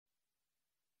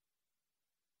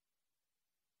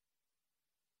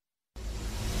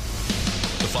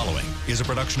is a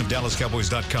production of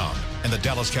DallasCowboys.com and the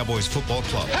Dallas Cowboys Football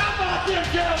Club. How about them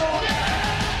Cowboys?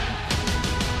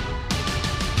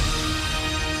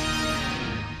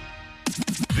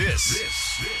 This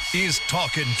is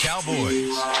Talkin'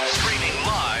 Cowboys. Streaming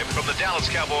live from the Dallas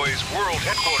Cowboys World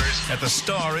Headquarters at the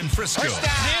Star in Frisco. First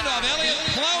down, handoff, Elliott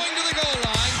plowing to the goal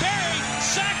line. Buried,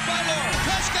 sacked by Lawrence.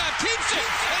 Prescott keeps it,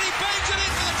 and he bangs it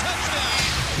in for the touchdown.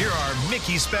 Here are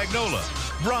Mickey Spagnola,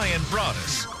 Brian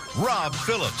Broaddus, Rob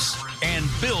Phillips, and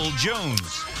Bill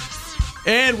Jones.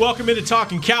 And welcome into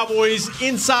Talking Cowboys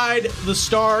inside the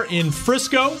Star in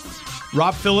Frisco.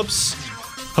 Rob Phillips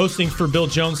hosting for Bill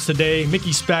Jones today.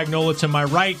 Mickey Spagnola to my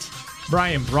right.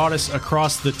 Brian Broaddus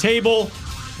across the table.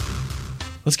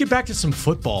 Let's get back to some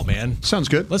football, man. Sounds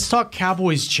good. Let's talk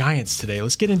Cowboys-Giants today.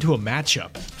 Let's get into a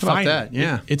matchup. How about that?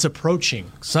 Yeah. It's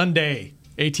approaching. Sunday,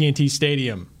 AT&T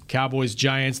Stadium.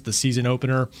 Cowboys-Giants, the season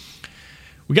opener.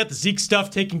 We got the Zeke stuff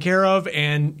taken care of,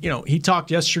 and, he talked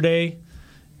yesterday,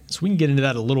 so we can get into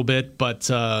that a little bit, but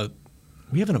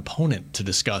we have an opponent to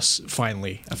discuss,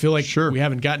 finally. I feel like we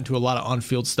haven't gotten to a lot of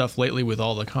on-field stuff lately with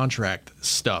all the contract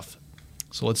stuff,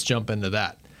 so let's jump into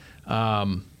that.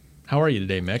 How are you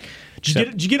today, Mick?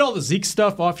 Did you get all the Zeke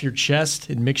stuff off your chest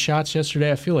in Mick Shots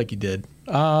yesterday? I feel like you did.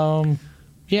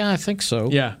 Yeah, I think so.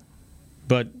 Yeah.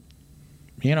 But,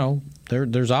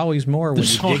 there's always more when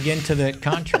you dig into that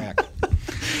contract.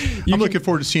 I'm looking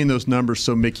forward to seeing those numbers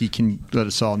so Mickey can let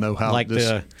us all know how like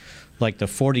the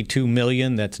 $42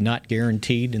 million that's not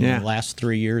guaranteed in the last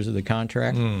 3 years of the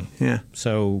contract. Yeah.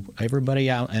 So everybody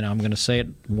out, and I'm going to say it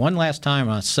one last time,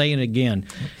 I'll say it again.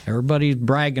 Everybody's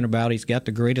bragging about he's got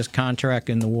the greatest contract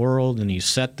in the world and he's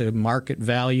set the market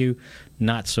value.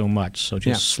 Not so much. So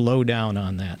just slow down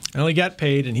on that. Well, he got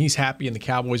paid, and he's happy, and the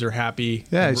Cowboys are happy.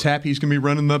 Yeah, he's happy he's going to be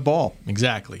running the ball.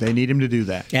 Exactly. They need him to do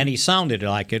that. And he sounded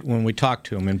like it when we talked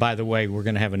to him. And by the way, we're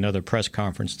going to have another press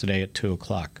conference today at 2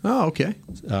 o'clock. Oh, okay.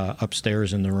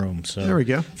 Upstairs in the room. So there we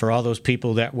go. For all those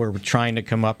people that were trying to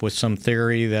come up with some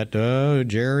theory that,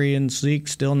 Jerry and Zeke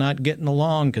still not getting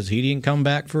along because he didn't come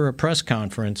back for a press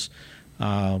conference.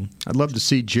 I'd love to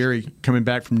see Jerry coming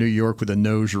back from New York with a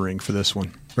nose ring for this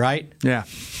one. Right? Yeah,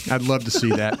 I'd love to see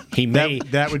that. He may.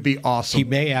 That would be awesome. He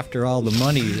may, after all the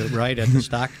money, right, at the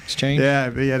stock exchange.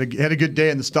 Yeah, he had a good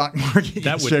day in the stock market.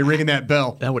 That would ringing that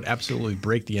bell. That would absolutely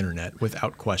break the internet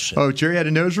without question. Oh, Jerry had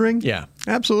a nose ring? Yeah,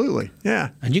 absolutely. Yeah,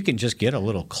 and you can just get a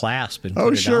little clasp and.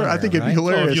 Oh, sure. I think it'd be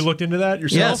hilarious. Oh, have you looked into that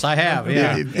yourself? Yes, I have.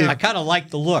 Yeah, I kind of like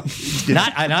the look. And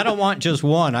I don't want just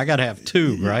one. I got to have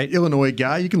two. Right? Illinois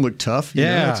guy, you can look tough. You know,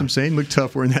 that's what I'm saying. Look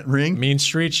tough wearing that ring. Mean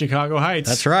Street, Chicago Heights.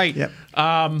 That's right. Yep.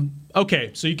 Okay,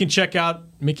 so you can check out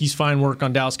Mickey's fine work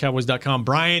on DallasCowboys.com.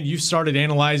 Brian, you've started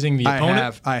analyzing the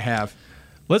opponent. I have.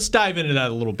 Let's dive into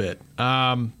that a little bit.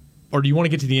 Or do you want to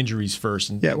get to the injuries first?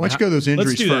 Yeah, why don't you go to those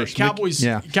injuries first?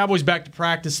 Cowboys back to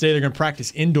practice today. They're going to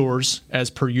practice indoors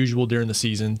as per usual during the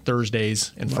season,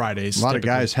 Thursdays and Fridays. A lot of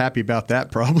guys happy about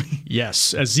that, probably.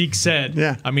 Yes, as Zeke said.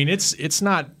 Yeah. I mean, it's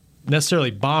not necessarily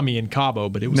balmy in Cabo,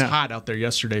 but it was hot out there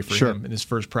yesterday for him in his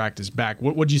first practice back.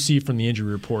 What did you see from the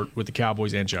injury report with the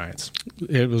Cowboys and Giants?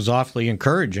 It was awfully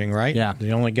encouraging, right? Yeah.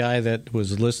 The only guy that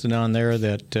was listed on there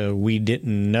that we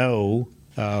didn't know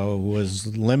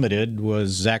was limited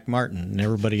was Zach Martin. And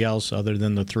everybody else, other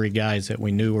than the three guys that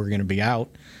we knew were going to be out,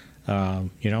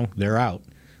 they're out.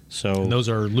 So and those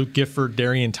are Luke Gifford,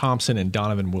 Darian Thompson, and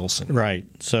Donovan Wilson. Right.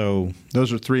 So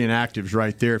those are three inactives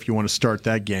right there if you want to start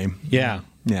that game. Yeah.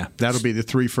 Yeah, that'll be the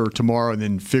three for tomorrow, and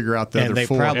then figure out the other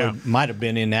four. And they probably might have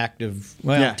been inactive.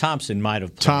 Well, Thompson might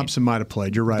have played. Thompson might have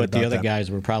played. You're right but about that. But the other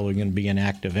guys were probably going to be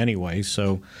inactive anyway.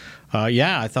 So,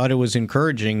 I thought it was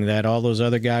encouraging that all those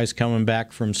other guys coming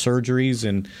back from surgeries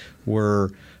and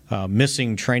were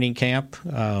missing training camp,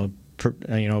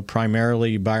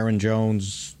 primarily Byron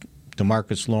Jones,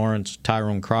 DeMarcus Lawrence,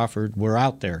 Tyrone Crawford were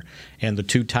out there, and the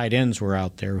two tight ends were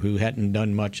out there who hadn't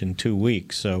done much in 2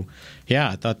 weeks. So,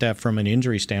 I thought that from an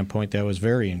injury standpoint, that was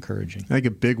very encouraging. I think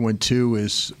a big one too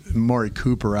is Amari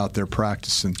Cooper out there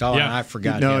practicing. Oh, yeah. I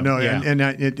forgot.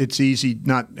 It's easy.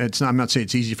 I'm not saying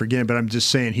it's easy for him, but I'm just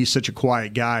saying he's such a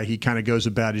quiet guy. He kind of goes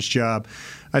about his job.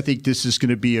 I think this is going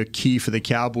to be a key for the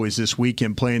Cowboys this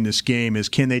weekend playing this game. Is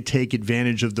can they take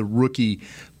advantage of the rookie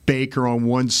Baker on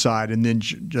one side and then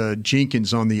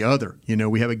Jenkins on the other?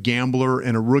 We have a gambler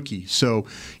and a rookie. So,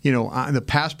 the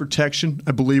pass protection,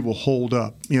 I believe, will hold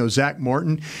up. Zach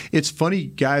Martin, it's funny,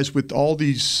 guys, with all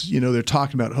these, they're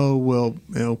talking about,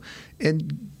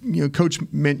 Coach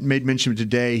made mention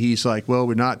today, he's like, well,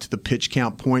 we're not to the pitch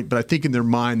count point, but I think in their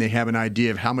mind they have an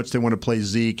idea of how much they want to play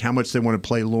Zeke, how much they want to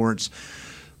play Lawrence.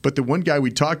 But the one guy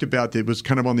we talked about that was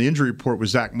kind of on the injury report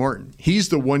was Zach Martin. He's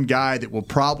the one guy that will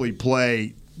probably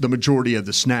play the majority of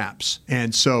the snaps.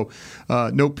 And so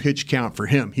no pitch count for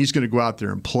him. He's going to go out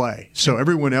there and play. So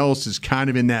everyone else is kind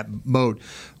of in that mode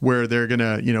where they're going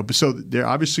to, so they're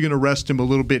obviously going to rest him a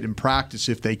little bit in practice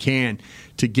if they can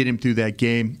to get him through that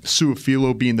game.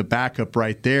 Su'a-Filo being the backup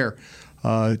right there.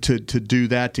 To do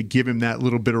that, to give him that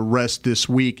little bit of rest this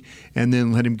week, and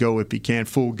then let him go if he can,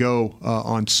 full go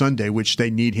on Sunday, which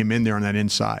they need him in there on that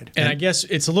inside. And I guess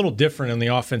it's a little different on the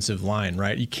offensive line,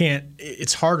 right? You can't.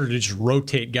 It's harder to just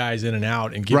rotate guys in and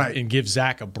out and give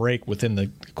Zach a break within the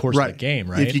course of the game,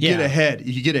 right? If you get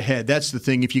ahead, that's the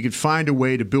thing. If you could find a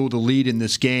way to build a lead in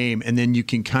this game, and then you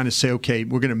can kind of say, okay,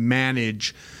 we're going to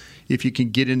manage. If you can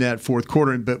get in that fourth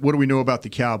quarter. But what do we know about the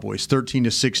Cowboys? 13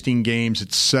 to 16 games,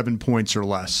 it's 7 points or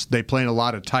less. They play in a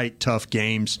lot of tight, tough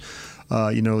games.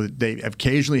 They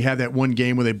occasionally have that one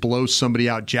game where they blow somebody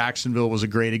out. Jacksonville was a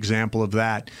great example of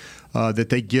that. That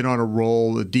they get on a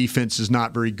roll. The defense is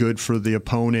not very good for the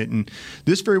opponent. And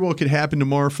this very well could happen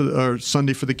tomorrow or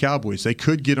Sunday for the Cowboys. They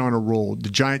could get on a roll. The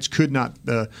Giants could not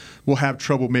will have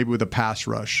trouble maybe with a pass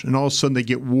rush. And all of a sudden they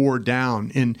get wore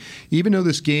down. And even though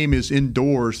this game is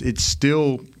indoors, it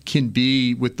still can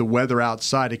be, with the weather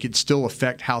outside, it could still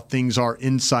affect how things are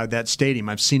inside that stadium.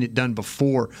 I've seen it done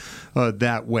before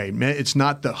that way. It's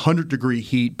not the 100-degree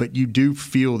heat, but you do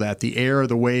feel that. The air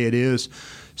the way it is.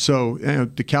 So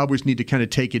the Cowboys need to kind of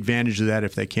take advantage of that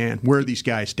if they can. Wear these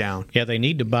guys down. Yeah, they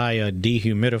need to buy a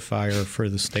dehumidifier for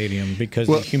the stadium because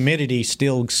the humidity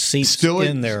still seeps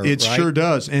in there. It sure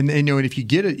does. And if you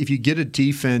get a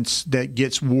defense that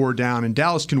gets wore down, and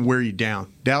Dallas can wear you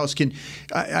down. Dallas can.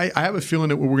 I have a feeling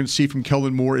that what we're going to see from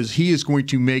Kellen Moore is he is going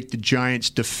to make the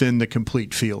Giants defend the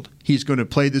complete field. He's going to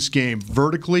play this game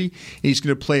vertically, and he's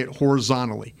going to play it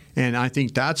horizontally. And I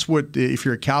think that's what, if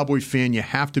you're a Cowboy fan, you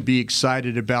have to be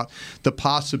excited about the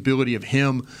possibility of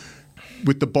him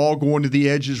with the ball going to the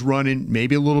edges, running,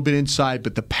 maybe a little bit inside,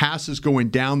 but the passes going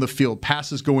down the field,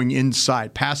 passes going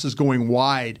inside, passes going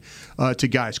wide to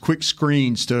guys, quick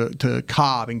screens to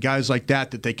Cobb and guys like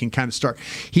that they can kind of start.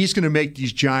 He's going to make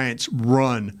these Giants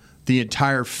run the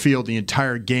entire field, the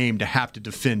entire game to have to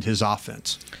defend his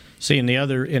offense. See, and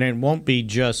it won't be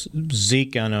just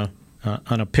Zeke on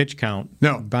a pitch count.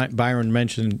 No. Byron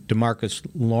mentioned DeMarcus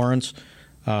Lawrence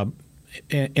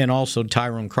and also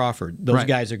Tyrone Crawford. Those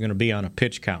guys are going to be on a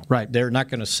pitch count. Right. They're not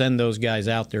going to send those guys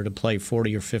out there to play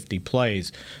 40 or 50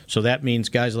 plays. So that means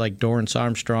guys like Dorrance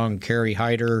Armstrong, Kerry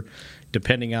Hyder,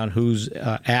 depending on who's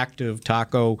active,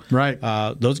 Taco. Right.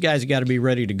 Those guys got to be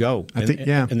ready to go. And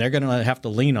they're going to have to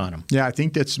lean on them. Yeah, I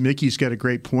think that's Mickey's got a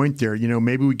great point there.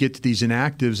 Maybe we get to these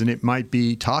inactives, and it might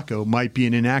be Taco, might be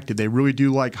an inactive. They really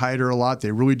do like Hyder a lot.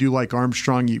 They really do like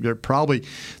Armstrong.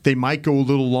 They might go a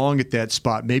little long at that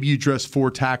spot. Maybe you dress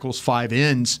 4 tackles, 5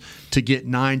 ends to get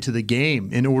 9 to the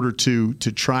game in order to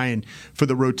try and for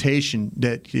the rotation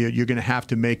that you're going to have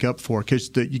to make up for,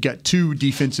 because you got 2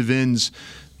 defensive ends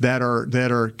that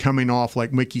are coming off,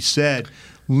 like Mickey said,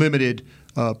 limited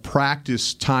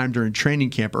practice time during training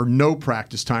camp, or no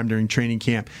practice time during training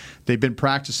camp. They've been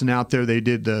practicing out there. They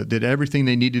did everything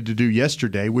they needed to do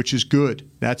yesterday, which is good.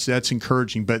 That's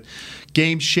encouraging. But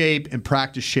game shape and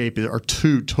practice shape are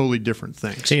 2 totally different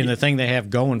things. See, and the thing they have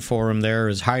going for them there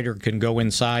is Hyder can go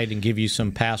inside and give you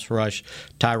some pass rush.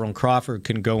 Tyrone Crawford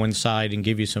can go inside and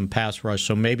give you some pass rush.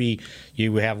 So maybe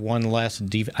you have one less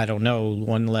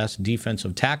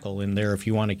defensive tackle in there if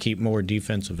you want to keep more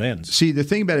defensive ends. See, the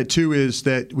thing about it too is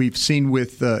that we've seen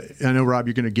with. I know, Rob,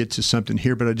 you're going to get to something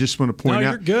here, but I just want to point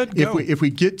out. You're good. If we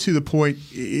get to the point,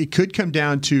 it could come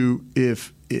down to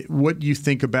what you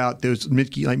think about those,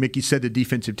 like Mickey said, the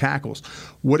defensive tackles.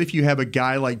 What if you have a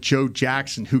guy like Joe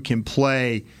Jackson who can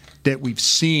play, that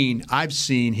I've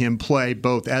seen him play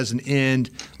both as an end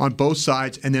on both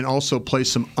sides and then also play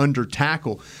some under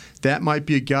tackle. That might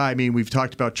be a guy. I mean, we've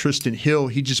talked about Tristan Hill.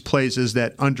 He just plays as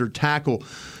that under tackle.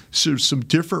 So some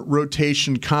different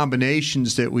rotation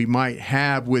combinations that we might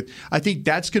have with. I think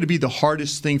that's going to be the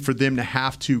hardest thing for them to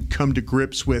have to come to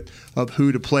grips with, of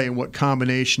who to play and what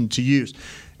combination to use.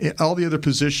 All the other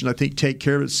positions, I think, take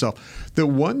care of itself. The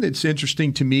one that's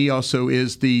interesting to me also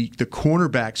is the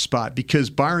cornerback spot, because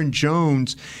if Byron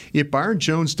Jones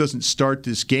doesn't start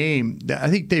this game, I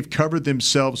think they've covered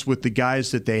themselves with the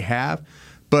guys that they have.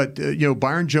 But,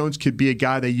 Byron Jones could be a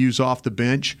guy they use off the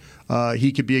bench.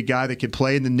 He could be a guy that could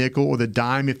play in the nickel or the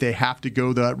dime if they have to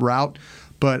go that route.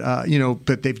 But,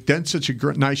 but they've done such a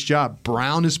nice job.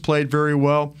 Brown has played very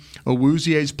well.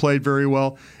 Awuzie's played very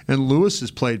well. and Lewis has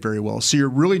played very well. So you're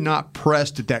really not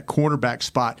pressed at that cornerback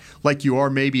spot like you are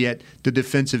maybe at the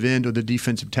defensive end or the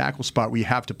defensive tackle spot where you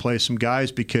have to play some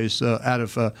guys because out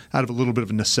of a little bit of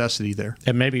a necessity there.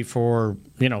 And maybe for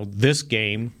this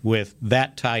game with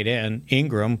that tight end,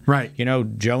 Ingram, right?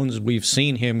 Jones, we've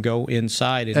seen him go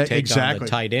inside and take on the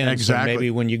tight end. Exactly. So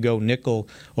maybe when you go nickel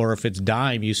or if it's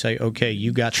dime, you say, okay,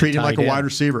 you got treat him like a end. wide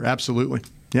receiver. Absolutely.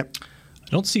 Yep.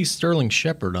 I don't see Sterling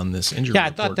Shepard on this injury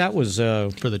report. I thought that was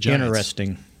for the Giants.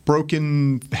 Interesting.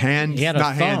 Broken hand, he had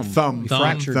a thumb.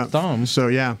 Fractured thumb. So,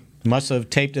 yeah. Must have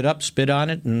taped it up, spit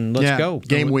on it, and let's go.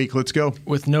 Game week, let's go.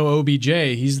 With no OBJ,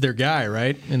 he's their guy,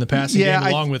 right? In the passing game,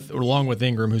 along with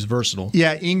Ingram, who's versatile.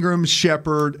 Yeah, Ingram,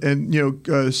 Shepard, and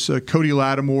Cody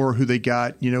Lattimore, who they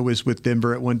got, was with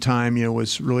Denver at one time.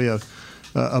 Was really a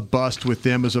bust with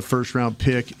them as a first-round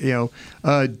pick.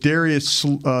 Darius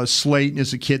Slayton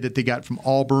is a kid that they got from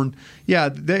Auburn. Yeah,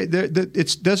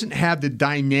 it doesn't have the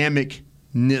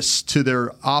dynamicness to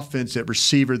their offense at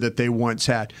receiver that they once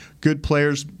had. Good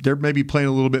players. They're maybe playing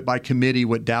a little bit by committee,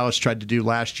 what Dallas tried to do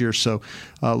last year. So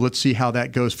let's see how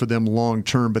that goes for them long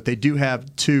term. But they do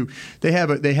have two. They have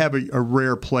a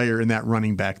rare player in that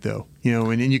running back though.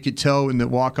 And you could tell in the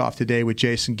walk off today with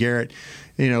Jason Garrett.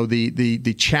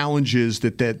 The challenges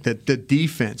that the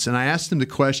defense. And I asked them the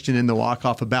question in the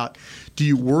walk-off about, do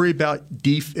you worry about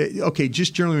okay,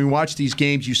 just generally when we watch these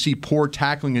games, you see poor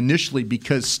tackling initially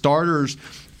because starters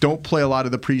don't play a lot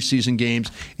of the preseason games,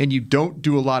 and you don't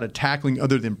do a lot of tackling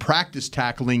other than practice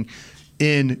tackling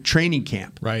in training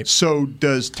camp. Right. So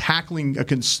does tackling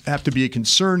have to be a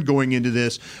concern going into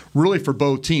this really for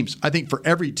both teams? I think for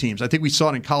every team. I think we saw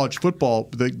it in college football,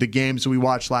 the games that we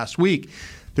watched last week.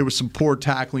 There was some poor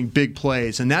tackling, big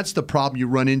plays, and that's the problem you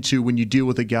run into when you deal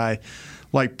with a guy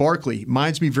like Barkley.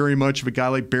 Reminds me very much of a guy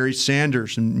like Barry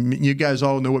Sanders, and you guys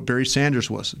all know what Barry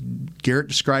Sanders was. Garrett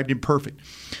described him perfect.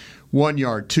 1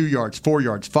 yard, 2 yards, 4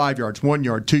 yards, 5 yards, 1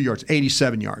 yard, 2 yards,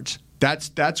 87 yards.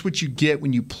 That's what you get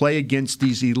when you play against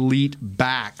these elite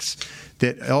backs.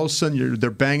 That all of a sudden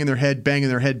they're banging their head,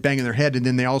 and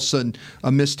then they all of a sudden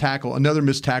a missed tackle, another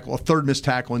missed tackle, a third missed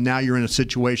tackle, and now you're in a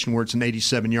situation where it's an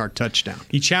 87-yard touchdown.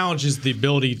 He challenges the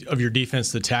ability of your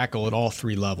defense to tackle at all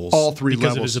three levels. All three because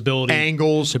levels. Of his ability.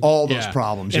 Angles, all those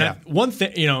problems. And one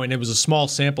thing, and it was a small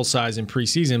sample size in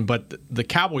preseason, but the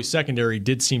Cowboys secondary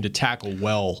did seem to tackle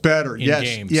well better in yes.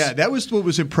 games. Yeah, that was what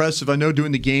was impressive. I know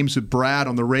doing the games with Brad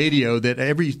on the radio that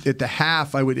at the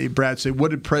half Brad say,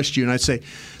 what impressed you? And I'd say,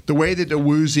 the way that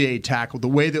Awuzie tackled, the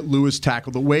way that Lewis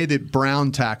tackled, the way that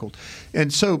Brown tackled.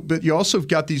 And so, but you also have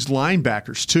got these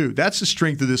linebackers too. That's the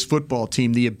strength of this football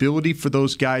team, the ability for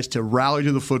those guys to rally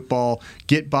to the football,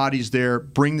 get bodies there,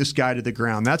 bring this guy to the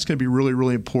ground. That's going to be really,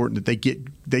 really important that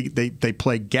they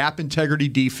play gap integrity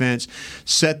defense,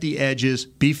 set the edges,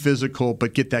 be physical,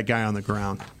 but get that guy on the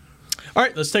ground. All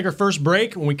right, let's take our first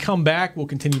break. When we come back, we'll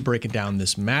continue breaking down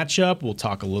this matchup. We'll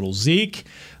talk a little Zeke.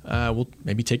 We'll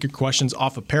maybe take your questions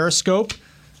off of Periscope.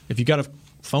 If you got a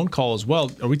phone call as well.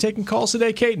 Are we taking calls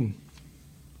today, Caden?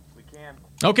 We can.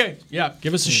 Okay, yeah.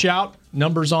 Give us a shout.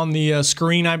 Numbers on the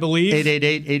screen, I believe.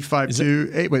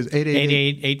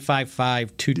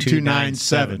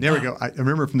 888-852-855-2297. There we go. I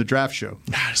remember from the draft show.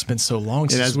 It's been so long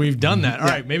since we've done that. All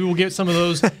right, maybe we'll get some of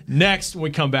those next when we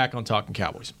come back on Talking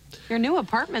Cowboys. Your new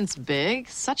apartment's big.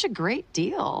 Such a great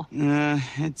deal.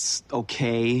 It's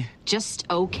okay. Just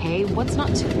okay? What's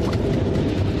not to?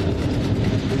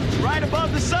 Right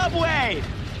above the subway!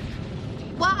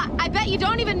 Well, I bet you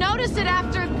don't even notice it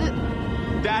after the...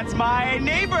 That's my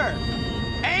neighbor,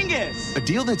 Angus. A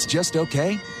deal that's just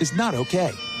okay is not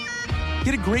okay.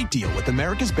 Get a great deal with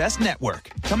America's Best Network.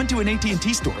 Come into an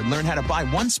AT&T store and learn how to buy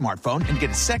one smartphone and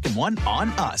get a second one on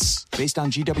us. Based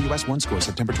on GWS One score,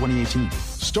 September 2018.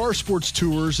 Star Sports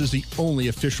Tours is the only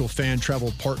official fan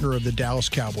travel partner of the Dallas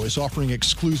Cowboys, offering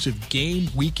exclusive game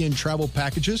weekend travel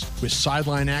packages with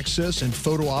sideline access and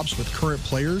photo ops with current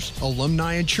players,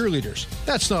 alumni, and cheerleaders.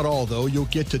 That's not all, though. You'll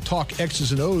get to talk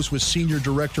X's and O's with Senior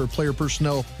Director of Player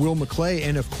Personnel, Will McClay,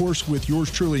 and, of course, with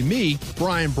yours truly, me,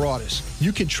 Brian Broaddus.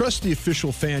 You can trust the official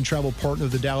fan travel partner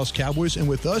of the Dallas Cowboys, and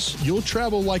with us, you'll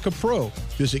travel like a pro.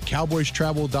 Visit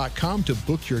cowboystravel.com to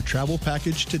book your travel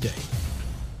package today.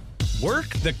 Work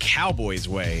the Cowboys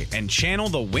way and channel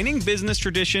the winning business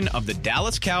tradition of the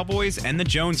Dallas Cowboys and the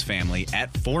Jones family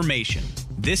at Formation.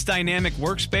 This dynamic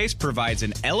workspace provides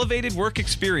an elevated work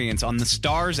experience on the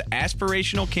Star's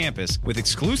aspirational campus with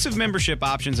exclusive membership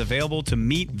options available to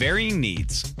meet varying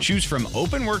needs. Choose from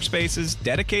open workspaces,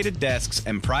 dedicated desks,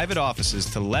 and private offices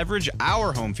to leverage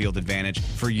our home field advantage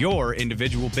for your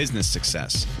individual business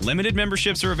success. Limited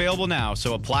memberships are available now,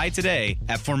 so apply today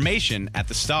at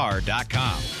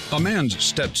formationatthestar.com. A man's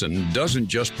Stetson doesn't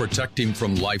just protect him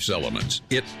from life's elements.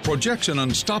 It projects an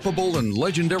unstoppable and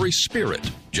legendary spirit,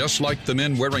 just like the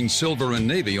men wearing silver and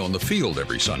navy on the field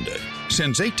every Sunday.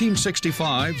 Since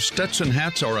 1865, Stetson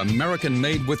hats are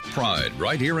American-made with pride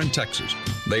right here in Texas.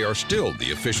 They are still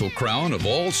the official crown of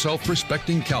all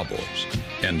self-respecting cowboys.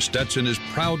 And Stetson is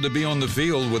proud to be on the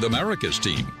field with America's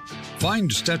team.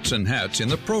 Find Stetson hats in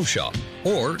the Pro Shop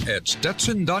or at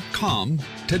Stetson.com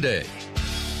today.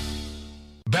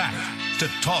 Back to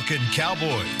Talkin'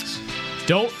 Cowboys.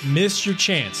 Don't miss your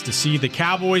chance to see the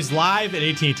Cowboys live at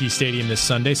AT&T Stadium this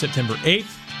Sunday, September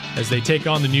 8th, as they take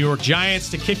on the New York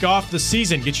Giants to kick off the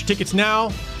season. Get your tickets now.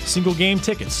 Single game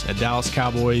tickets at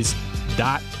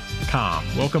DallasCowboys.com.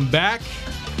 Welcome back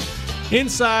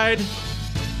inside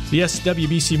the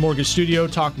SWBC Mortgage Studio.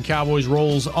 Talking Cowboys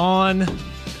rolls on.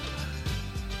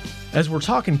 As we're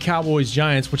talking Cowboys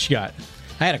Giants, what you got?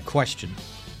 I had a question.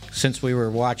 Since we were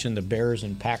watching the Bears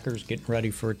and Packers getting ready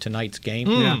for tonight's game.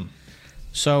 Yeah.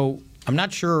 So I'm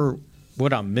not sure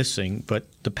what I'm missing, but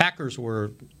the Packers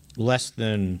were less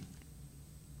than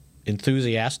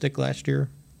enthusiastic last year.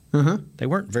 They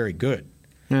weren't very good.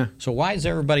 Yeah. So why is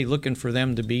everybody looking for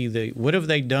them to be what have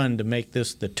they done to make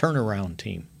this the turnaround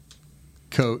team?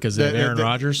 Because they have Aaron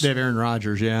Rodgers? They have Aaron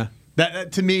Rodgers, yeah.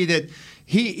 That to me, that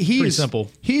he's pretty simple.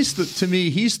 He's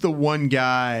the one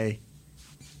guy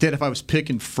that if I was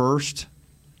picking first,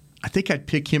 I think I'd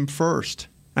pick him first.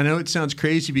 I know it sounds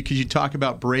crazy because you talk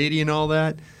about Brady and all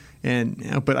that,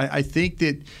 but I think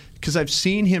that because I've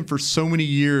seen him for so many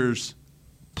years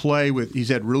play with, he's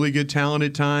had really good talent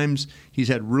at times, he's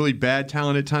had really bad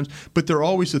talent at times, but they're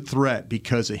always a threat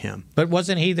because of him. But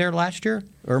wasn't he there last year?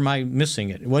 Or am I missing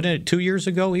it? Wasn't it 2 years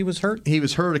ago he was hurt? He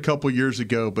was hurt a couple years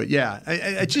ago, but yeah,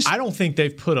 I don't think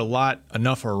they've put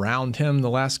enough around him the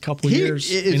last couple of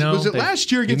years. Was it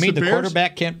last year against the Bears? The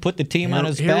quarterback can't put the team on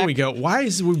his back? Here we go. Why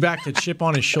is we back to chip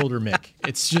on his shoulder, Mick?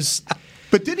 It's just...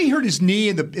 But didn't he hurt his knee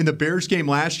in the Bears game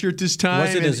last year at this time?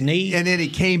 Was it his knee? And then he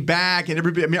came back, and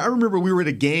everybody. I mean, I remember we were at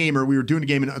a game or we were doing a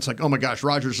game, and it's like, oh my gosh,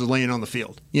 Rodgers is laying on the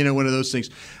field. One of those things.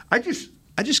 I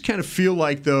just kind of feel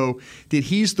like though that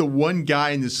he's the one guy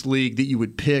in this league that you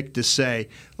would pick to say,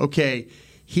 okay,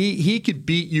 he could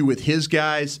beat you with his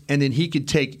guys, and then he could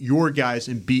take your guys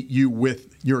and beat you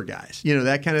with your guys.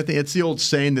 That kind of thing. It's the old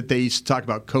saying that they used to talk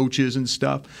about coaches and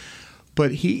stuff.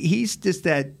 But he's just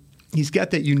that. He's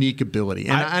got that unique ability,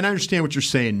 and I understand what you're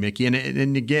saying, Mickey.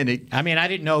 And again, I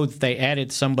didn't know if they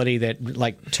added somebody that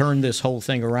turned this whole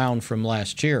thing around from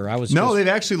last year. They've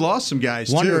actually lost some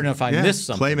guys. Wondering too. If I missed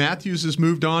something. Clay Matthews has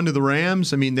moved on to the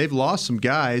Rams. I mean, they've lost some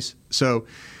guys. So,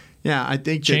 yeah, I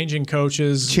think changing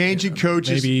coaches,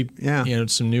 maybe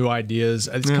some new ideas.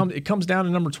 It comes down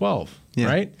to number 12,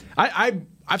 right?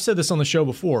 I've said this on the show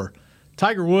before.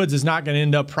 Tiger Woods is not going to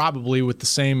end up probably with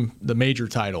the major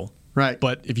title. Right.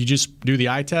 But if you just do the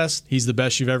eye test, he's the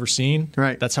best you've ever seen.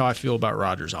 Right. That's how I feel about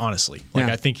Rodgers, honestly.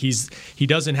 I think he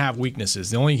doesn't have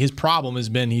weaknesses. His problem has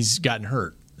been he's gotten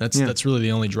hurt. That's really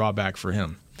the only drawback for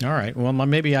him. All right. Well,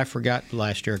 maybe I forgot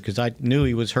last year because I knew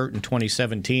he was hurt in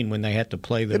 2017 when they had to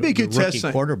play the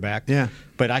rookie quarterback. Yeah.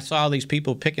 But I saw all these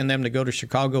people picking them to go to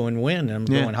Chicago and win, and I'm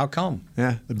going, how come?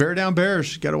 Yeah. The Bear Down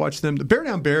Bears, got to watch them. The Bear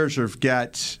Down Bears have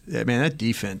got, that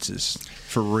defense is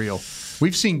for real.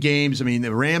 We've seen games. I mean,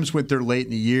 the Rams went there late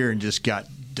in the year and just got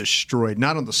destroyed.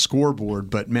 Not on the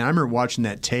scoreboard, but, man, I remember watching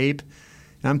that tape,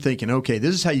 and I'm thinking, okay,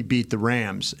 this is how you beat the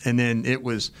Rams. And then it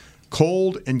was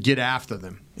cold and get after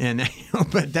them. And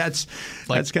but that's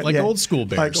old school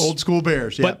Bears. Like old school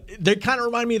Bears, yeah. But they kind of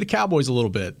remind me of the Cowboys a little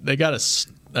bit. They got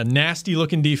a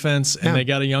nasty-looking defense, and they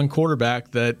got a young quarterback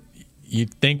that you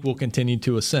think will continue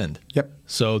to ascend. Yep.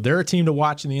 So they're a team to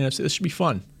watch in the NFC. This should be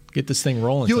fun. Get this thing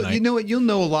rolling tonight. You know what? You'll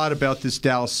know a lot about this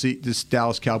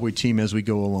Dallas Cowboy team as we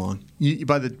go along.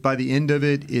 By the end of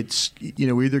it, it's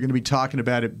we're either going to be talking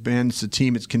about it. Ben, it's a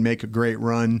team that can make a great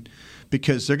run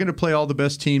because they're going to play all the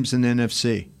best teams in the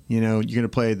NFC. You're going to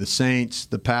play the Saints,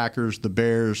 the Packers, the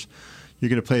Bears. You're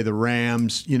going to play the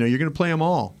Rams. You're going to play them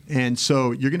all. And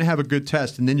so you're going to have a good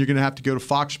test. And then you're going to have to go to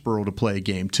Foxborough to play a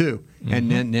game, too. Mm-hmm.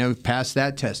 And then now pass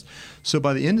that test. So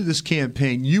by the end of this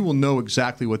campaign, you will know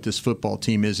exactly what this football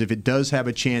team is, if it does have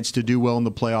a chance to do well in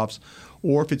the playoffs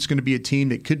or if it's going to be a team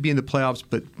that could be in the playoffs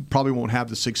but probably won't have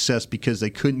the success because they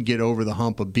couldn't get over the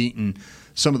hump of beating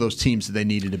some of those teams that they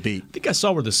needed to beat. I think I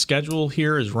saw where the schedule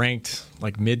here is ranked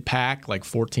like mid-pack, like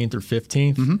 14th or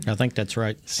 15th. Mm-hmm. I think that's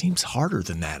right. Seems harder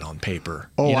than that on paper.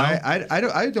 Oh, you know?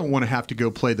 I don't want to have to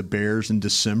go play the Bears in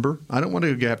December. I don't want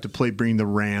to have to bring the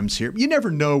Rams here. You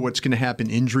never know what's going to happen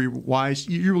injury-wise.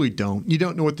 You really don't. You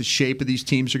don't know what the shape of these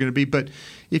teams are going to be. But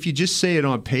if you just say it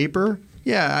on paper,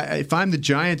 yeah, if I'm the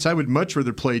Giants, I would much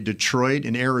rather play Detroit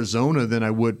and Arizona than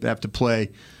I would have to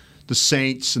play the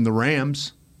Saints and the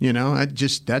Rams. You know,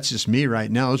 that's just me right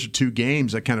now. Those are two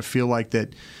games. I kind of feel like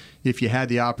that if you had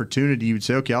the opportunity, you would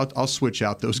say, okay, I'll switch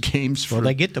out those games. Well,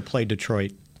 they get to play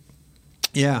Detroit.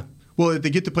 Yeah. Well,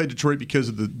 they get to play Detroit because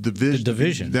of the division. The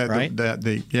division, right?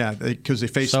 Because they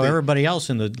face. So everybody else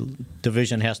in the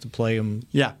division has to play them.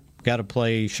 Yeah. Got to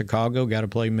play Chicago. Got to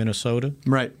play Minnesota.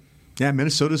 Right. Yeah,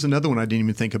 Minnesota's another one I didn't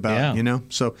even think about. Yeah. You know,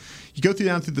 so you go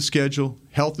down through the schedule.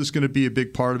 Health is going to be a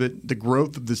big part of it. The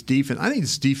growth of this defense. I think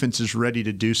this defense is ready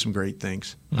to do some great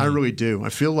things. I really do. I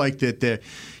feel like that.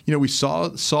 We saw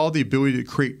the ability to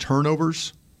create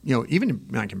turnovers. You know, even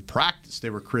in practice,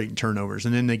 they were creating turnovers,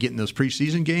 and then they get in those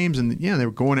preseason games, and they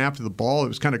were going after the ball. It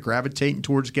was kind of gravitating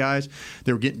towards guys.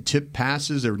 They were getting tipped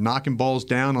passes. They were knocking balls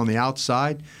down on the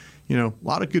outside. You know, a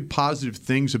lot of good positive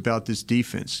things about this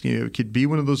defense. You know, it could be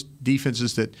one of those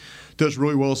defenses that does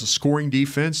really well as a scoring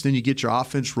defense. Then you get your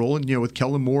offense rolling. You know, with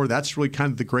Kellen Moore, that's really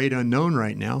kind of the great unknown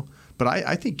right now. But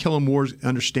I think Kellen Moore's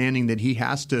understanding that he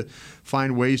has to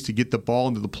find ways to get the ball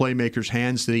into the playmakers'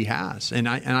 hands that he has, and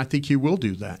I think he will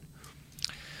do that.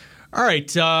 All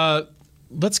right,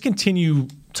 let's continue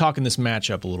talking this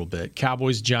matchup a little bit.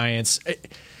 Cowboys-Giants.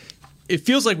 It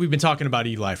feels like we've been talking about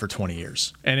Eli for 20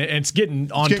 years, and it's getting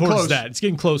towards close. that. It's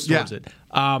getting close towards it.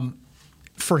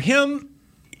 For him,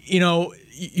 you know,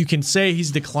 you can say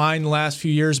he's declined the last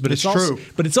few years, but it's also, true.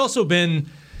 But it's also been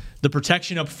the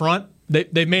protection up front.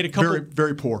 They've made a couple very,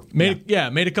 very poor. Made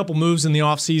a couple moves in the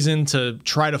offseason to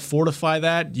try to fortify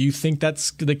that. Do you think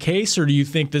that's the case, or do you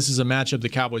think this is a matchup the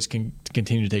Cowboys can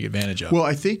continue to take advantage of? Well,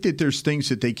 I think that there's things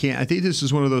that they can't. I think this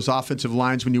is one of those offensive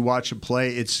lines when you watch them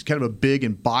play. It's kind of a big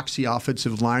and boxy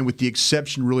offensive line, with the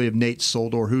exception really of Nate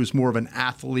Solder, who's more of an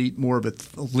athlete, more of a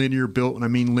linear built. When I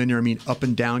mean linear, I mean up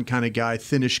and down kind of guy,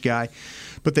 thinnish guy.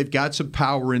 But they've got some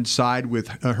power inside with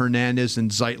Hernandez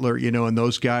and Zeitler, you know, and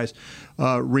those guys.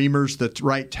 Reimers, the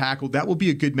right tackle. That will be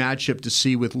a good matchup to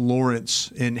see with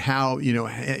Lawrence, and how, you know,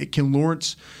 can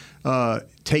Lawrence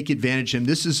take advantage of him.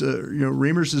 This is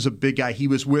Reimers is a big guy. He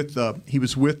was with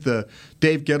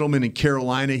Dave Gettleman in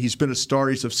Carolina. He's been a starter.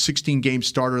 He's a 16-game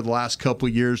starter the last couple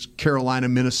of years. Carolina,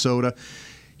 Minnesota.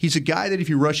 He's a guy that if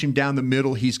you rush him down the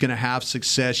middle, he's going to have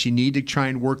success. You need to try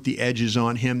and work the edges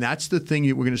on him. That's the thing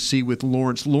that we're going to see with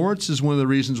Lawrence. Lawrence is one of the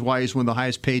reasons why he's one of the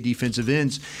highest paid defensive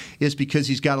ends, is because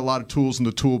he's got a lot of tools in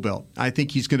the tool belt. I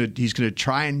think he's going to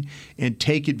try and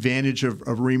take advantage of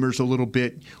Reimers a little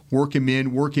bit, work him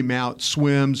in, work him out,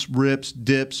 swims, rips,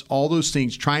 dips, all those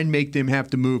things. Try and make them have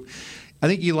to move. I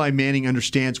think Eli Manning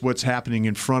understands what's happening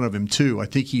in front of him, too. I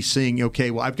think he's saying, okay,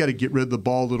 well, I've got to get rid of the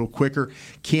ball a little quicker.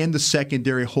 Can the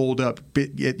secondary hold up?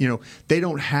 You know, they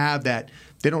don't have that.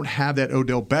 They don't have that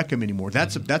Odell Beckham anymore.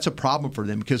 That's a problem for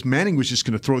them, because Manning was just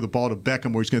going to throw the ball to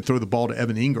Beckham, or he's going to throw the ball to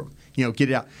Evan Ingram. You know, get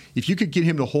it out. If you could get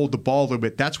him to hold the ball a little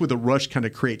bit, that's where the rush kind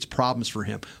of creates problems for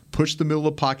him. Push the middle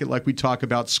of the pocket like we talk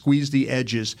about, squeeze the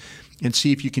edges, and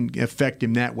see if you can affect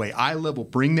him that way. Eye level,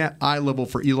 bring that eye level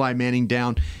for Eli Manning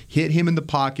down. Hit him in the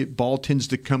pocket. Ball tends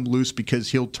to come loose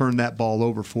because he'll turn that ball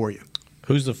over for you.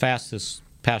 Who's the fastest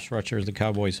pass rusher the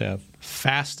Cowboys have?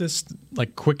 Fastest,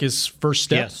 like quickest first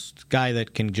step? Yes, guy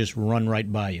that can just run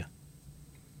right by you.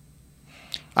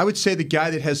 I would say the guy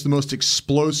that has the most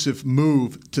explosive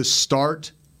move to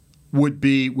start would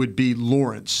be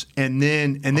Lawrence, and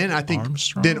then I think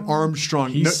Armstrong.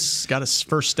 He's got his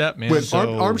first step, man. With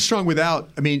Armstrong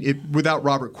without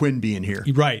Robert Quinn being here,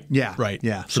 right? Yeah, right.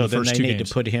 Yeah. So then they need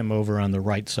to put him over on the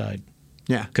right side.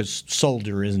 Yeah, because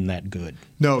Solder isn't that good.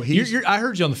 No, I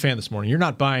heard you on the Fan this morning. You're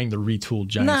not buying the retooled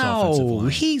Giants offensive line. No,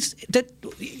 he's that.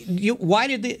 Why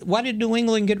did New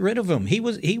England get rid of him? He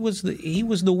was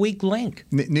the weak link.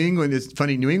 New England is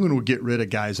funny. New England will get rid of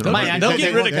guys. They'll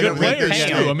get rid of good players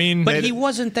too. I mean, but he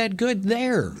wasn't that good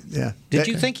there. Yeah. Did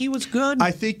you think he was good?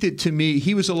 I think that, to me,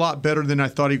 he was a lot better than I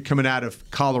thought he coming out of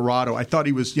Colorado. I thought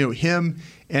he was, him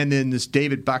and then this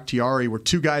David Bakhtiari were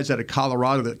two guys out of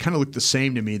Colorado that kind of looked the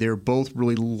same to me. They were both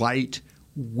really light,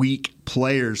 weak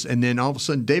players. And then all of a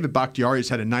sudden, David Bakhtiari's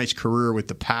had a nice career with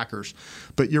the Packers.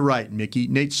 But you're right, Mickey.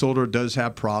 Nate Solder does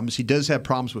have problems. He does have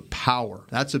problems with power.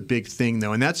 That's a big thing,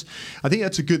 though. And I think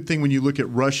that's a good thing when you look at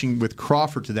rushing with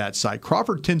Crawford to that side.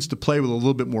 Crawford tends to play with a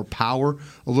little bit more power,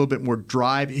 a little bit more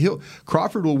drive.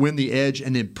 Crawford will win the edge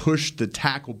and then push the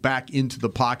tackle back into the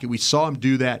pocket. We saw him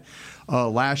do that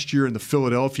last year in the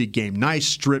Philadelphia game. Nice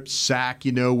strip sack,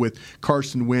 with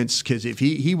Carson Wentz, because if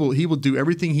he will do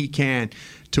everything he can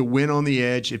to win on the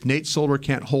edge. If Nate Solder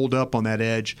can't hold up on that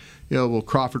edge,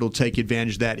 Crawford will take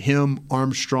advantage of that. Him,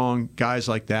 Armstrong, guys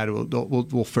like that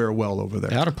will fare well over there.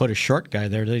 They ought to put a short guy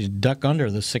there. They duck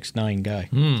under the 6'9" guy.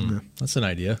 That's an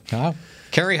idea.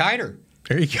 Kerry Hyder.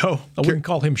 There you go. I wouldn't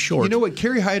call him short. You know what?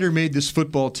 Kerry Hyder made this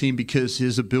football team because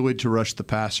his ability to rush the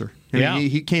passer.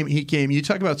 He came. You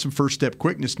talk about some first step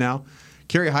quickness now.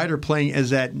 Kerry Hyder playing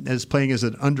as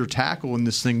an under tackle in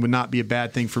this thing would not be a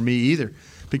bad thing for me either,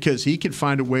 because he can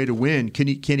find a way to win. Can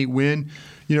he win?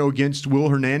 Against Will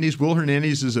Hernandez. Will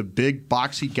Hernandez is a big,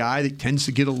 boxy guy that tends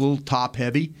to get a little top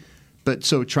heavy. But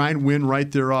so try and win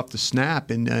right there off the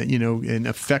snap, and and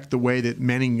affect the way that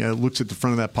Manning looks at the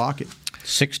front of that pocket.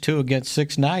 6'2" against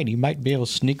 6'9", he might be able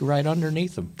to sneak right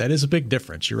underneath him. That is a big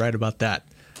difference. You're right about that.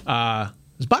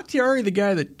 Is Bakhtiari the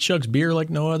guy that chugs beer like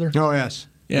no other? Oh, yes.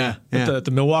 Yeah. At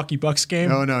the Milwaukee Bucks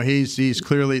game? Oh, no, he's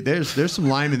clearly – there's some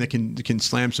linemen that can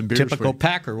slam some beers. Typical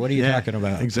Packer. What are you talking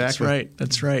about? Exactly.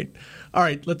 That's right. All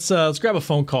right, let's grab a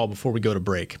phone call before we go to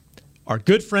break. Our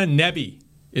good friend Nebby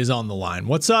is on the line.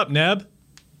 What's up, Neb?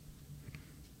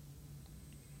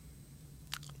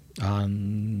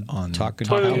 On talking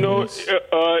I want to know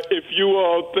if you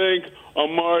all think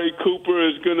Amari Cooper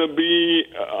is going to be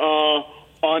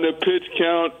on a pitch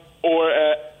count or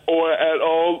at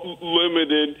all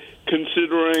limited,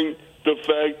 considering the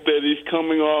fact that he's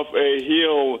coming off a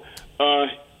heel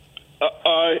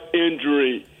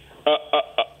injury.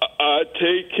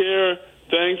 Take care.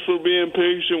 Thanks for being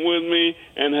patient with me,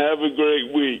 and have a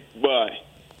great week. Bye.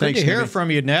 Good to hear from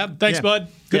you, Neb. Thanks, bud.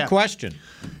 Good question.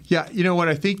 Yeah, you know what?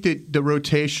 I think that the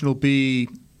rotation will be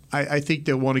I think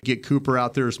they'll want to get Cooper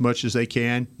out there as much as they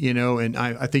can, and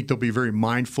I think they'll be very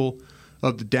mindful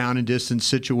of the down and distance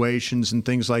situations and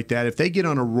things like that. If they get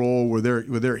on a roll where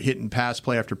they're hitting pass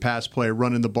play after pass play,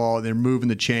 running the ball, and they're moving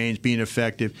the chains, being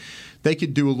effective, they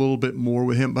could do a little bit more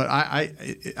with him. But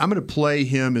I'm going to play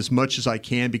him as much as I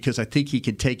can because I think he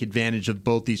can take advantage of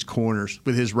both these corners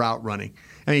with his route running.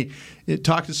 I mean,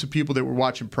 talked to some people that were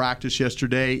watching practice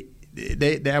yesterday.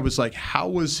 That was like, how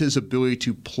was his ability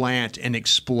to plant and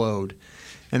explode?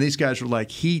 And these guys were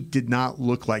like, he did not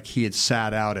look like he had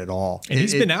sat out at all. And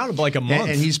he's been out like a month.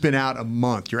 And he's been out a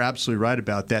month. You're absolutely right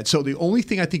about that. So the only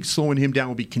thing I think slowing him down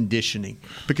will be conditioning,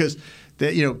 because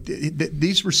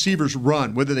these receivers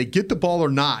run. Whether they get the ball or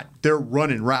not, they're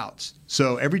running routes.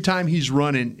 So every time he's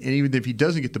running, and even if he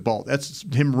doesn't get the ball, that's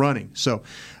him running. So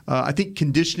I think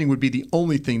conditioning would be the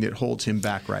only thing that holds him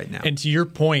back right now. And to your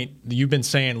point, you've been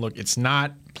saying, look, it's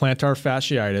not plantar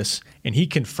fasciitis, and he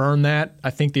confirmed that, I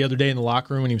think, the other day in the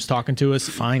locker room when he was talking to us.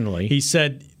 Finally. He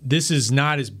said, this is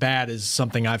not as bad as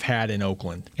something I've had in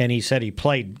Oakland. And he said he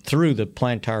played through the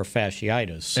plantar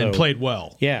fasciitis. And played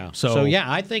well. Yeah. So,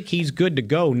 I think he's good to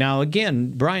go. Now,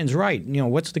 again, Brian's right.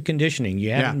 What's the conditioning?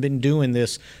 You haven't been doing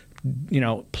this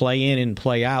play in and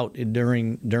play out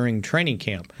during training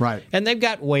camp. Right. And they've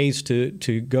got ways to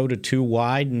go to two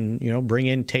wide and, bring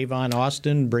in Tavon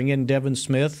Austin, bring in Devin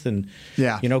Smith, and,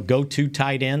 go two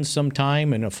tight ends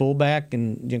sometime and a fullback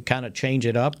and kind of change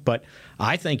it up. But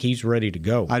I think he's ready to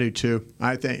go. I do too.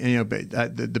 I think,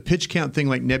 the pitch count thing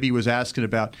like Nebby was asking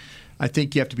about, I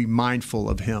think you have to be mindful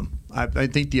of him. I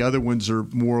think the other ones are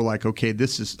more like, okay,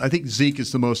 I think Zeke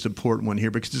is the most important one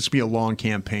here because it's going to be a long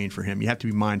campaign for him. You have to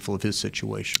be mindful of his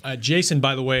situation. Jason,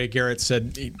 by the way, Garrett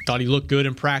said he thought he looked good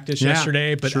in practice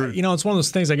yesterday. But, sure. It's one of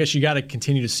those things, I guess you got to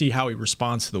continue to see how he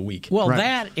responds to the week. Well,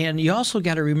 that, and you also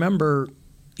got to remember,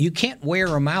 you can't wear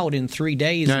him out in 3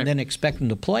 days and then expect him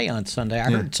to play on Sunday. I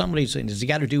heard somebody saying, does he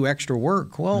got to do extra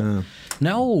work? Well,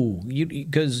 no,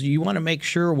 because you want to make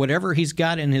sure whatever he's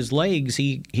got in his legs,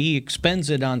 he expends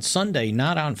it on Sunday,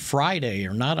 not on Friday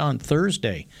or not on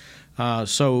Thursday.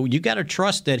 So you got to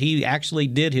trust that he actually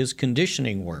did his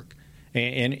conditioning work.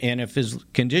 And if his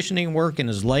conditioning work and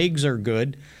his legs are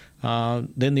good,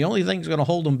 then the only thing that's going to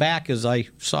hold him back, as I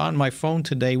saw on my phone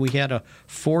today, we had a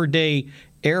 4-day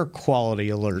air quality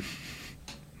alert.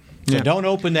 So don't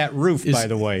open that roof, by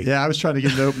the way. Yeah, I was trying to get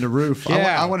him to open the roof.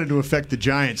 I wanted to affect the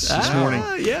Giants this morning.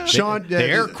 Yeah. Sean, the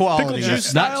air quality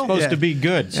is not supposed to be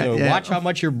good, so watch how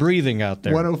much you're breathing out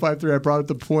there. 105.3, I brought up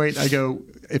the point. I go,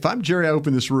 if I'm Jerry, I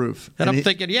open this roof. And I'm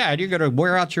thinking, yeah, you're going to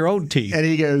wear out your own teeth.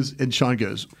 And Sean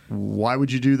goes, why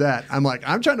would you do that? I'm like,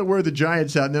 I'm trying to wear the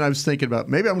Giants out. And then I was thinking about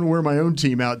maybe I'm going to wear my own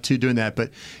team out too doing that.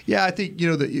 But yeah, I think,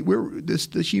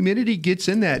 the humidity gets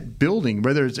in that building,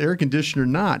 whether it's air conditioned or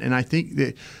not. And I think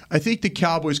the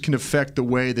Cowboys can affect the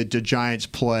way that the Giants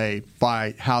play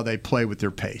by how they play with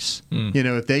their pace.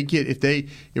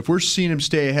 If we're seeing them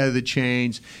stay ahead of the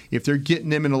chains, if they're getting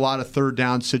them in a lot of third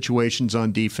down situations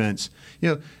on defense,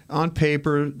 on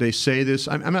paper they say this.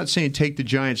 I'm not saying take the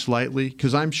Giants lightly,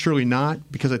 because I'm surely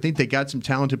not, because I think they got some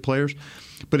talented players.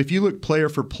 But if you look player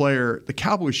for player, the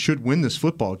Cowboys should win this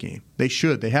football game. They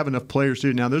should. They have enough players to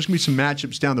do it. Now there's going to be some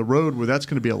matchups down the road where that's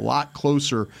going to be a lot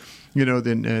closer,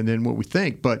 than what we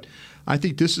think. But I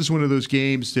think this is one of those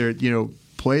games that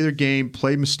play their game,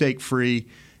 play mistake free.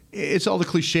 It's all the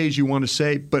cliches you want to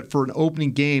say, but for an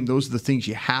opening game, those are the things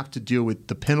you have to deal with: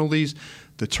 the penalties,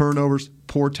 the turnovers,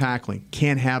 poor tackling.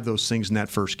 Can't have those things in that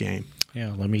first game.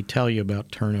 Yeah, let me tell you about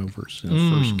turnovers in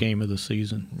the first game of the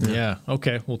season. Yeah.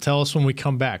 Okay. Well, tell us when we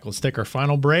come back. Let's take our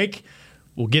final break.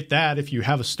 We'll get that if you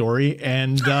have a story,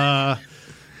 and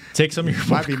take some of your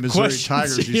might be Missouri questions.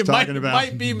 Tigers he's talking about.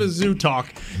 Might be Mizzou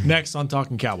talk next on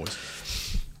Talking Cowboys.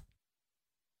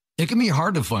 It can be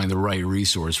hard to find the right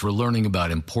resource for learning about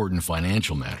important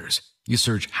financial matters. You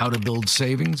search how to build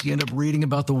savings, you end up reading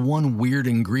about the one weird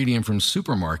ingredient from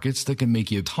supermarkets that can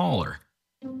make you taller.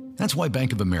 That's why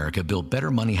Bank of America built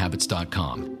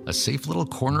BetterMoneyHabits.com, a safe little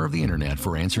corner of the internet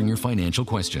for answering your financial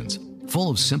questions.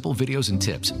 Full of simple videos and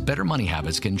tips, Better Money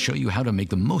Habits can show you how to make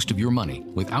the most of your money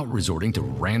without resorting to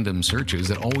random searches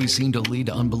that always seem to lead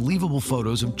to unbelievable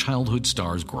photos of childhood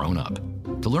stars grown up.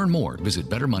 To learn more, visit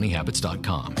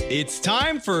BetterMoneyHabits.com. It's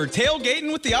time for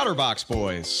Tailgating with the OtterBox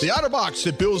boys. The OtterBox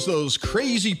that builds those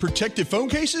crazy protective phone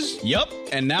cases? Yup,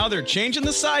 and now they're changing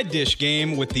the side dish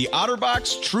game with the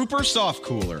OtterBox Trooper Soft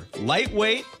Cooler.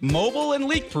 Lightweight, mobile, and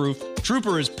leak-proof,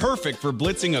 Trooper is perfect for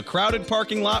blitzing a crowded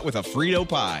parking lot with a Frito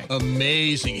pie.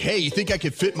 Amazing. Hey, you think I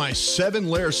could fit my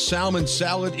 7-layer salmon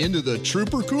salad into the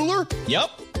Trooper cooler?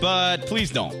 Yup, but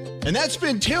please don't. And that's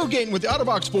been Tailgating with the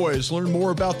OtterBox boys. Learn more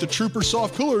about the Trooper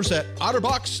Soft Coolers at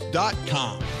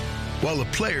OtterBox.com. While a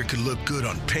player could look good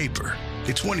on paper,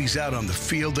 it's when he's out on the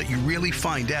field that you really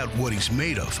find out what he's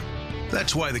made of.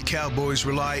 That's why the Cowboys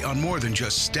rely on more than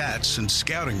just stats and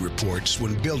scouting reports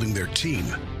when building their team.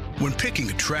 When picking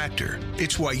a tractor,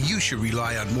 it's why you should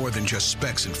rely on more than just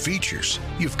specs and features.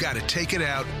 You've got to take it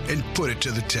out and put it to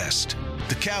the test.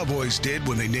 The Cowboys did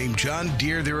when they named John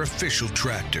Deere their official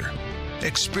tractor.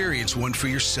 Experience one for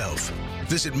yourself.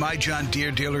 Visit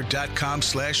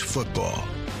myjohndeeredealer.com/football.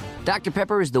 Dr.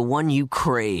 Pepper is the one you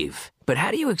crave. But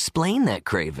how do you explain that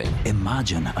craving?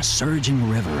 Imagine a surging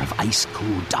river of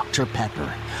ice-cold Dr.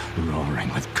 Pepper,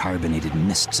 roaring with carbonated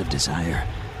mists of desire.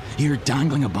 You're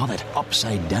dangling above it,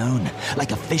 upside down,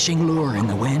 like a fishing lure in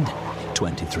the wind.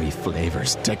 23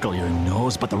 flavors tickle your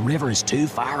nose, but the river is too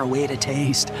far away to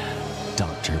taste.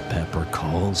 Dr. Pepper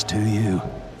calls to you.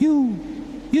 You.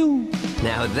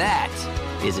 Now that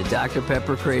is a Dr.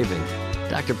 Pepper craving.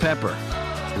 Dr. Pepper,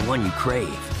 the one you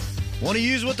crave. Want to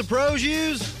use what the pros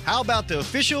use? How about the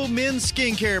official men's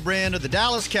skincare brand of the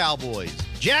Dallas Cowboys,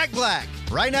 Jack Black?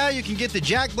 Right now, you can get the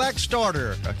Jack Black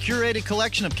Starter, a curated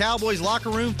collection of Cowboys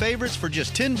locker room favorites for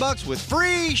just $10 with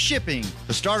free shipping.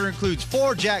 The starter includes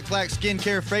 4 Jack Black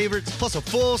skincare favorites, plus a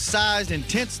full-sized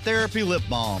intense therapy lip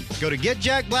balm. Go to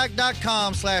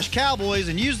getjackblack.com/Cowboys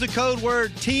and use the code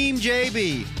word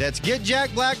TEAMJB. That's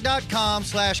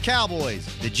getjackblack.com/Cowboys.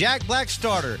 The Jack Black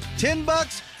Starter,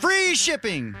 $10, free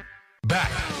shipping.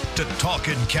 Back to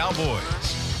Talking Cowboys.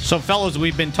 So, fellas,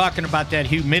 we've been talking about that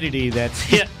humidity that's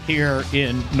hit here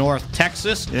in North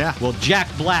Texas. Yeah. Well, Jack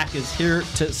Black is here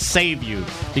to save you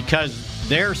because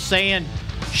they're saying,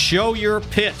 show your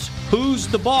pits. Who's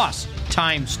the boss?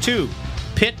 ×2.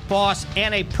 Pit Boss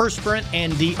antiperspirant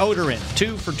and deodorant.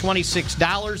 2 for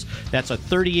 $26. That's a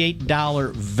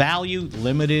 $38 value.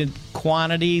 Limited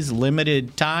quantities,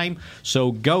 limited time.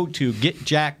 So go to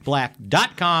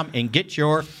getjackblack.com and get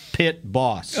your Pit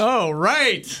Boss. Oh,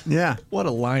 right. Yeah. What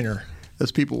a liner.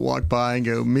 As people walk by and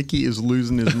go, Mickey is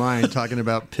losing his mind talking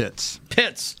about pits.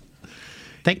 Pits.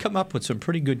 They come up with some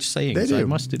pretty good sayings, They do. I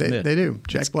must admit. They do.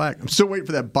 Jack Black. I'm still waiting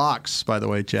for that box, by the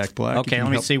way, Jack Black. Okay,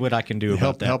 let me see what I can do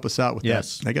about that. Help us out with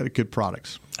Yes. that. They got good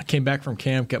products. I came back from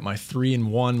camp, got my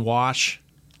 3-in-1 wash.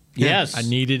 Yes. I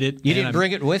needed it. You didn't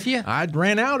bring it with you? I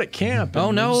ran out at camp.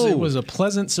 Oh, no. It was a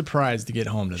pleasant surprise to get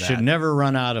home to that. Should never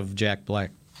run out of Jack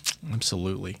Black.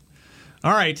 Absolutely.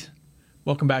 All right.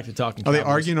 Welcome back to Talking Are Cowboys. they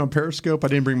arguing on Periscope? I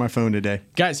didn't bring my phone today.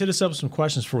 Guys, hit us up with some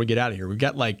questions before we get out of here. We've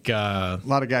got a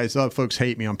lot of folks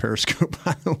hate me on Periscope,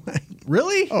 by the way.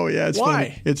 Really? Oh, yeah. It's Why?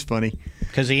 funny. It's funny.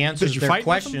 Because he answers their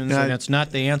questions, and it's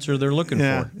not the answer they're looking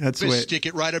for. That's the way. Stick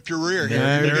it right up your rear.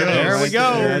 There we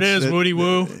go. There it is, Woody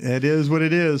Woo. It is what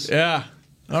it is. Yeah.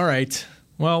 All right.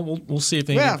 Well, we'll see if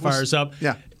anything fires up.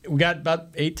 Yeah. We got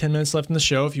about 8-10 minutes left in the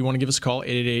show. If you want to give us a call,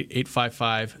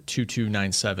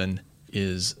 888-855-2297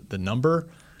 is the number.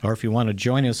 Or if you want to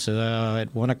join us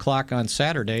at 1 o'clock on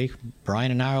Saturday,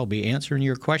 Brian and I will be answering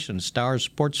your questions. Stars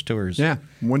Sports Tours. Yeah,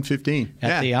 1:15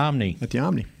 at the Omni. At the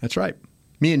Omni. That's right.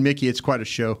 Me and Mickey, it's quite a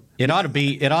show. It ought to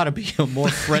be a more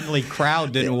friendly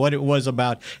crowd than what it was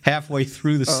about halfway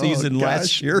through the season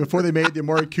last year. Before they made the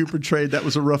Amari Cooper trade, that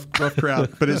was a rough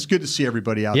crowd. But it's good to see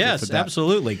everybody out there. Yes,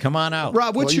 absolutely. Come on out.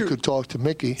 Rob, you could talk to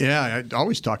Mickey. Yeah, I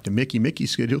always talk to Mickey.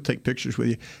 Mickey's good. He'll take pictures with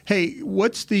you. Hey,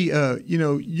 what's the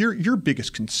your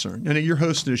biggest concern? I know you're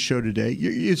hosting a show today.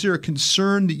 Is there a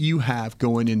concern that you have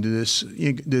going into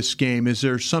this game? Is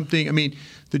there something? I mean,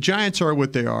 the Giants are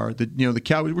what they are. The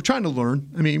Cowboys. We're trying to learn.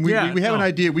 I mean, we have an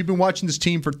idea. We've been watching this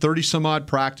team for 30-some-odd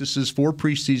practices, 4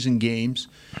 preseason games.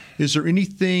 Is there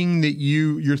anything that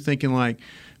you're thinking like,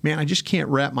 man, I just can't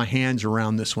wrap my hands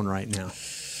around this one right now?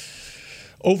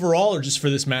 Overall, or just for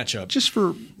this matchup? Just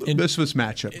for this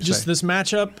matchup. This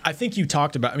matchup, I think you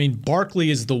talked about. I mean,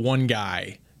 Barkley is the one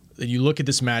guy that you look at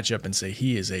this matchup and say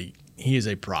he is a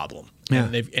problem.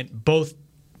 Yeah. And both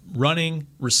running,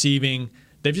 receiving,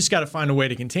 they've just got to find a way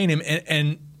to contain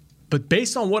him. But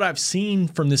based on what I've seen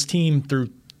from this team through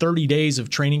 30 days of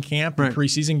training camp and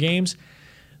preseason games,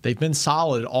 they've been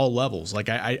solid at all levels. Like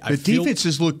the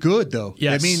defenses look good, though.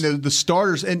 Yes. I mean the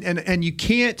starters, and you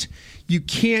can't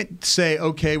say,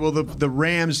 okay, well the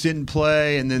Rams didn't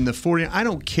play, and then the 40. I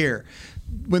don't care.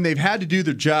 When they've had to do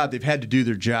their job, they've had to do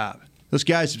their job. Those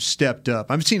guys have stepped up.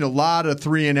 I've seen a lot of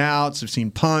 3-and-outs. I've seen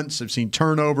punts. I've seen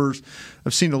turnovers.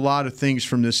 I've seen a lot of things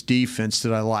from this defense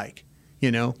that I like.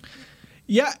 Yeah.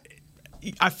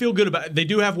 I feel good about it. They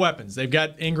do have weapons. They've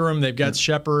got Ingram. They've got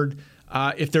Shepard.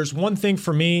 If there's one thing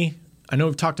for me, I know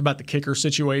we've talked about the kicker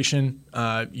situation.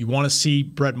 You want to see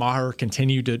Brett Maher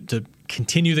continue to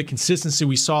continue the consistency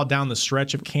we saw down the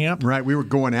stretch of camp. Right. We were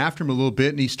going after him a little bit,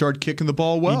 and he started kicking the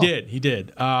ball well. He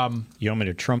did. You want me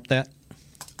to trump that?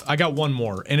 I got one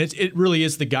more, and it really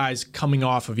is the guys coming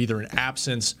off of either an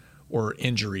absence or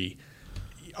injury.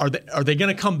 Are they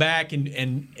going to come back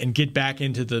and get back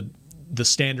into the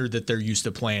standard that they're used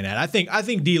to playing at? I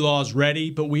think D-Law is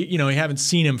ready, but we haven't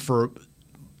seen him for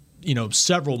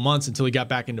several months until he got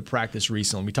back into practice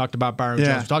recently. We talked about Byron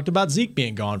Jones. We talked about Zeke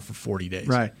being gone for 40 days.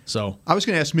 Right. So I was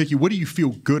going to ask Mickey, what do you feel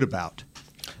good about?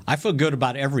 I feel good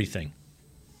about everything.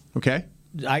 Okay.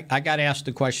 I got asked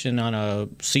the question on a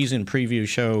season preview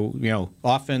show,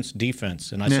 offense,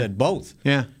 defense, and I said both.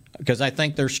 Yeah. Because I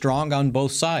think they're strong on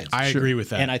both sides. I agree with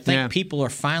that. And I think people are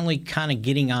finally kind of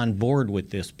getting on board with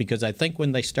this, because I think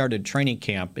when they started training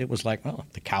camp, it was like, oh,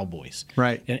 the Cowboys.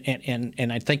 Right.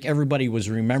 And I think everybody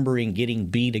was remembering getting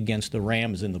beat against the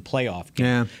Rams in the playoff game.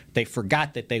 Yeah. They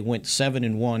forgot that they went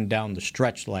 7-1 down the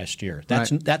stretch last year.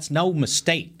 That's no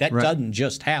mistake. That doesn't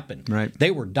just happen. Right.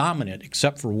 They were dominant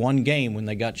except for one game when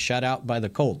they got shut out by the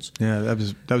Colts. Yeah, that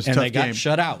was a tough game. And they got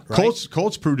shut out, right?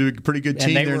 Colts proved to be a pretty good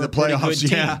team there in the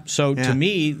playoffs. Yeah. So to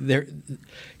me,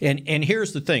 and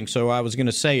here's the thing. So I was going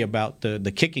to say about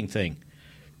the kicking thing.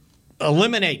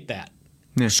 Eliminate that.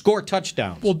 Yeah. Score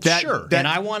touchdowns. Well, sure. And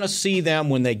I want to see them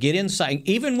when they get inside,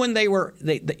 even when they were.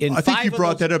 I think you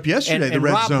brought that up yesterday. And the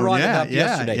red Rob zone. brought it up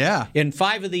yesterday. Yeah. In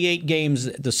 5 of the 8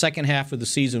 games, the second half of the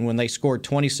season, when they scored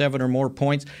 27 or more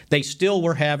points, they still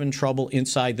were having trouble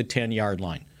inside the 10-yard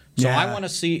line. So I want to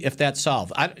see if that's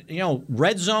solved.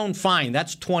 Red zone, fine.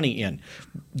 That's 20 in.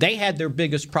 They had their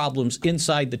biggest problems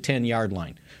inside the 10-yard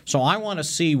line. So I want to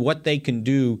see what they can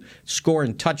do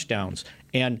scoring touchdowns.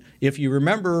 And if you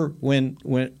remember when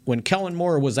Kellen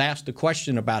Moore was asked a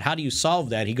question about how do you solve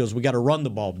that, he goes, we got to run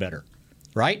the ball better,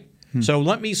 right? So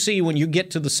let me see, when you get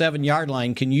to the 7-yard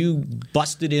line, can you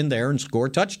bust it in there and score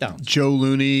touchdowns? Joe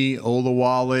Looney,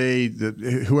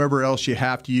 Olawale, whoever else you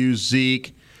have to use,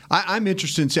 Zeke. I'm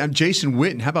interested in seeing Jason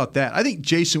Witten. How about that? I think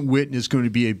Jason Witten is going to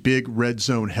be a big red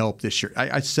zone help this year.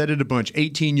 I said it a bunch.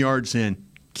 18 yards in.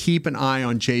 Keep an eye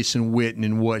on Jason Witten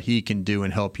and what he can do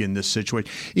and help you in this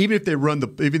situation. Even if they're running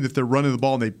the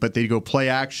ball, but they go play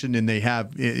action and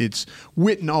it's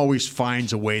Witten always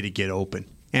finds a way to get open.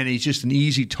 And he's just an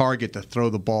easy target to throw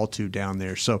the ball to down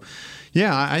there. So,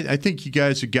 yeah, I think you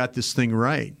guys have got this thing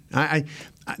right.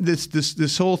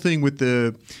 This whole thing with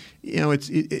the,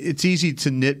 it's easy to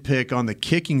nitpick on the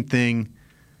kicking thing,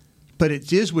 but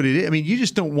it is what it is. I mean, you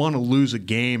just don't want to lose a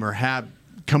game or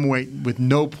come away with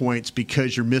no points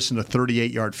because you're missing a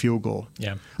 38-yard field goal.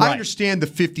 Yeah, I understand the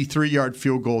 53-yard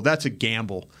field goal. That's a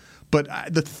gamble. But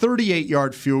the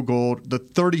 38-yard field goal, the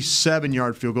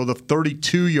 37-yard field goal, the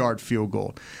 32-yard field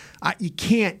goal, you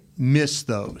can't miss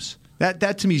those.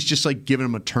 That to me is just like giving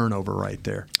them a turnover right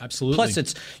there. Absolutely. Plus,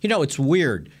 it's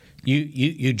weird.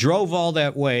 You drove all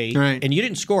that way, right, and you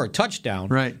didn't score a touchdown.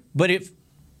 Right. But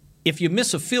if you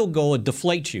miss a field goal, it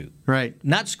deflates you. Right.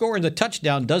 Not scoring the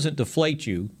touchdown doesn't deflate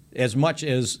you as much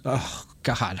as, oh,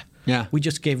 God. Yeah. We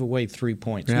just gave away 3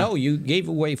 points. Yeah. No, you gave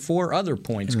away 4 other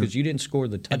points because you didn't score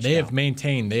the touchdown. And they have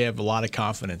maintained, they have a lot of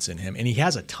confidence in him, and he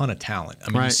has a ton of talent.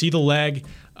 I mean, you see the leg.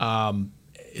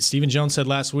 Stephen Jones said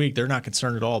last week they're not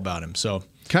concerned at all about him. So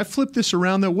can I flip this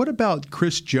around, though? What about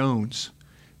Chris Jones?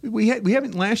 We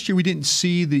haven't last year. We didn't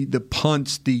see the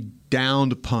punts, the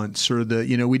downed punts, or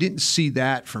we didn't see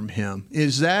that from him.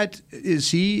 Is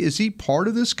he part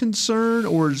of this concern,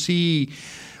 or is he?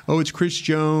 Oh, it's Chris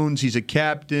Jones. He's a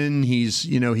captain. He's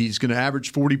going to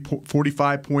average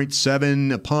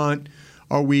 45.7 a punt.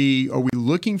 Are we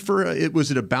looking for it? Was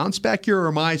it a bounce back year, or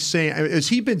am I saying has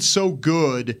he been so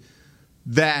good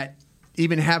that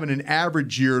even having an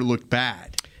average year looked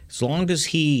bad? As long as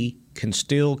he can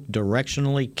still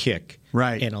directionally kick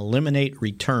and eliminate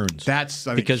returns. That's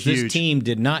because huge. This team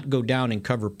did not go down and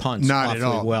cover punts Not at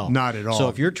all. well. Not at all. So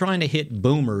if you're trying to hit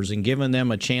boomers and giving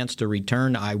them a chance to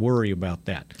return, I worry about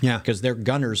that. Yeah. Because their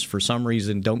gunners, for some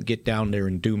reason, don't get down there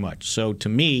and do much. So to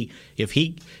me, if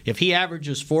he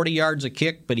averages 40 yards a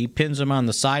kick, but he pins them on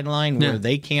the sideline where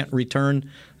they can't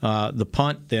return the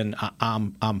punt, then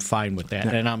I'm fine with that.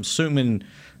 Yeah. And I'm assuming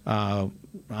on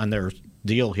their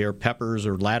deal here, Peppers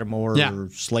or Lattimore or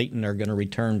Slayton are going to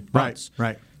return punts.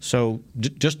 Right. So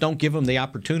just don't give them the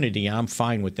opportunity. I'm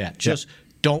fine with that. Just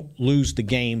don't lose the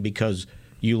game because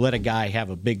you let a guy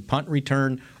have a big punt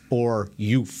return or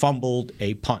you fumbled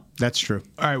a punt. That's true.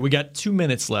 All right, we got 2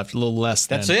 minutes left, a little less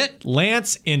than. That's it?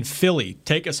 Lance in Philly,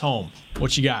 take us home.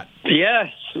 What you got?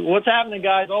 Yes. What's happening,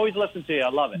 guys? Always listen to you.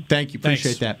 I love it. Thank you.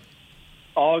 Appreciate that.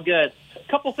 All good. A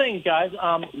couple things, guys.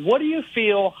 What do you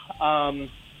feel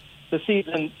the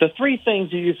season, the 3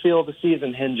 things do you feel the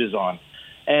season hinges on?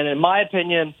 And in my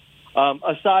opinion,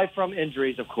 aside from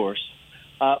injuries, of course,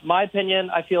 my opinion,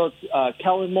 I feel it's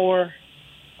Kellen Moore,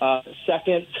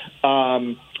 second,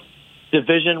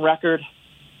 division record,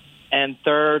 and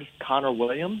third, Connor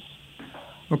Williams.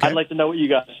 Okay. I'd like to know what you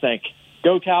guys think.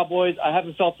 Go Cowboys. I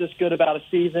haven't felt this good about a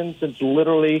season since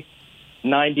literally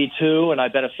 92, and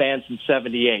I've been a fan since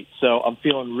 78. So I'm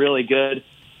feeling really good.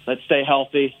 Let's stay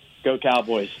healthy. Go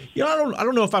Cowboys. I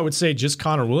don't know if I would say just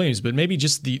Connor Williams, but maybe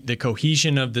just the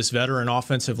cohesion of this veteran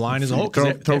offensive line as a whole.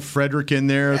 Throw Frederick in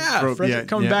there. Frederick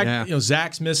coming back. Yeah.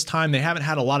 Zach's missed time. They haven't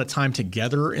had a lot of time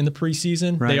together in the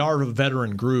preseason. Right. They are a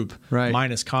veteran group, right,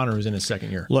 minus Connor, who's in his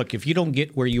second year. Look, if you don't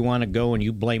get where you want to go and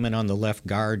you blame it on the left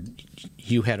guard,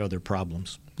 you had other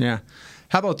problems. Yeah.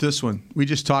 How about this one? We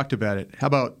just talked about it. How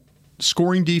about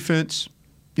scoring defense?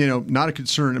 Not a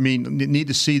concern. I mean, need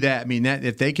to see that. I mean, that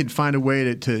if they can find a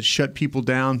way to shut people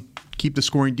down, keep the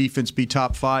scoring defense be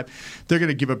top 5, they're going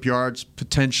to give up yards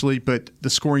potentially, but the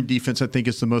scoring defense I think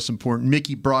is the most important.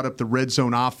 Mickey brought up the red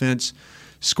zone offense,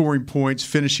 scoring points,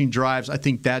 finishing drives. I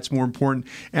think that's more important.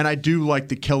 And I do like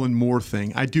the Kellen Moore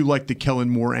thing. I do like the Kellen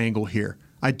Moore angle here.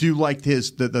 I do like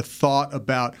the thought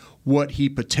about what he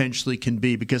potentially can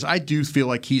be, because I do feel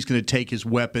like he's going to take his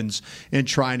weapons and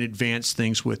try and advance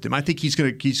things with them. I think he's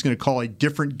going to call a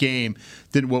different game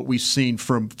than what we've seen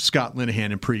from Scott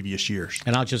Linehan in previous years.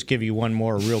 And I'll just give you one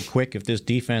more real quick. If this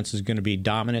defense is going to be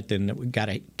dominant, then we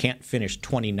can't finish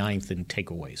 29th in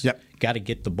takeaways. Yep. Got to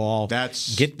get the ball.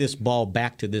 Get this ball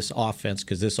back to this offense,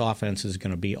 because this offense is going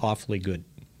to be awfully good.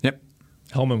 Yep.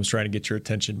 Hellman was trying to get your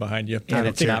attention behind you. And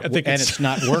it's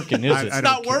not working, is it? It's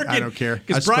not working. I don't care.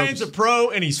 Because Brian's a pro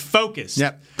and he's focused.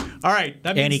 Yep. All right.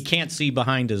 And he can't see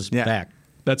behind his back.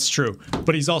 That's true.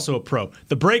 But he's also a pro.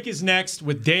 The break is next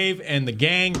with Dave and the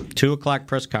gang. 2:00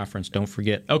 press conference. Don't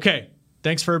forget. Okay.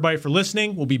 Thanks for everybody for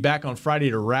listening. We'll be back on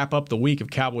Friday to wrap up the week of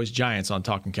Cowboys-Giants on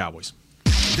Talking Cowboys.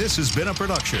 This has been a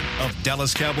production of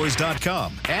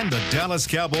DallasCowboys.com and the Dallas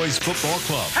Cowboys Football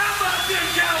Club. How about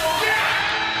this, Cowboys?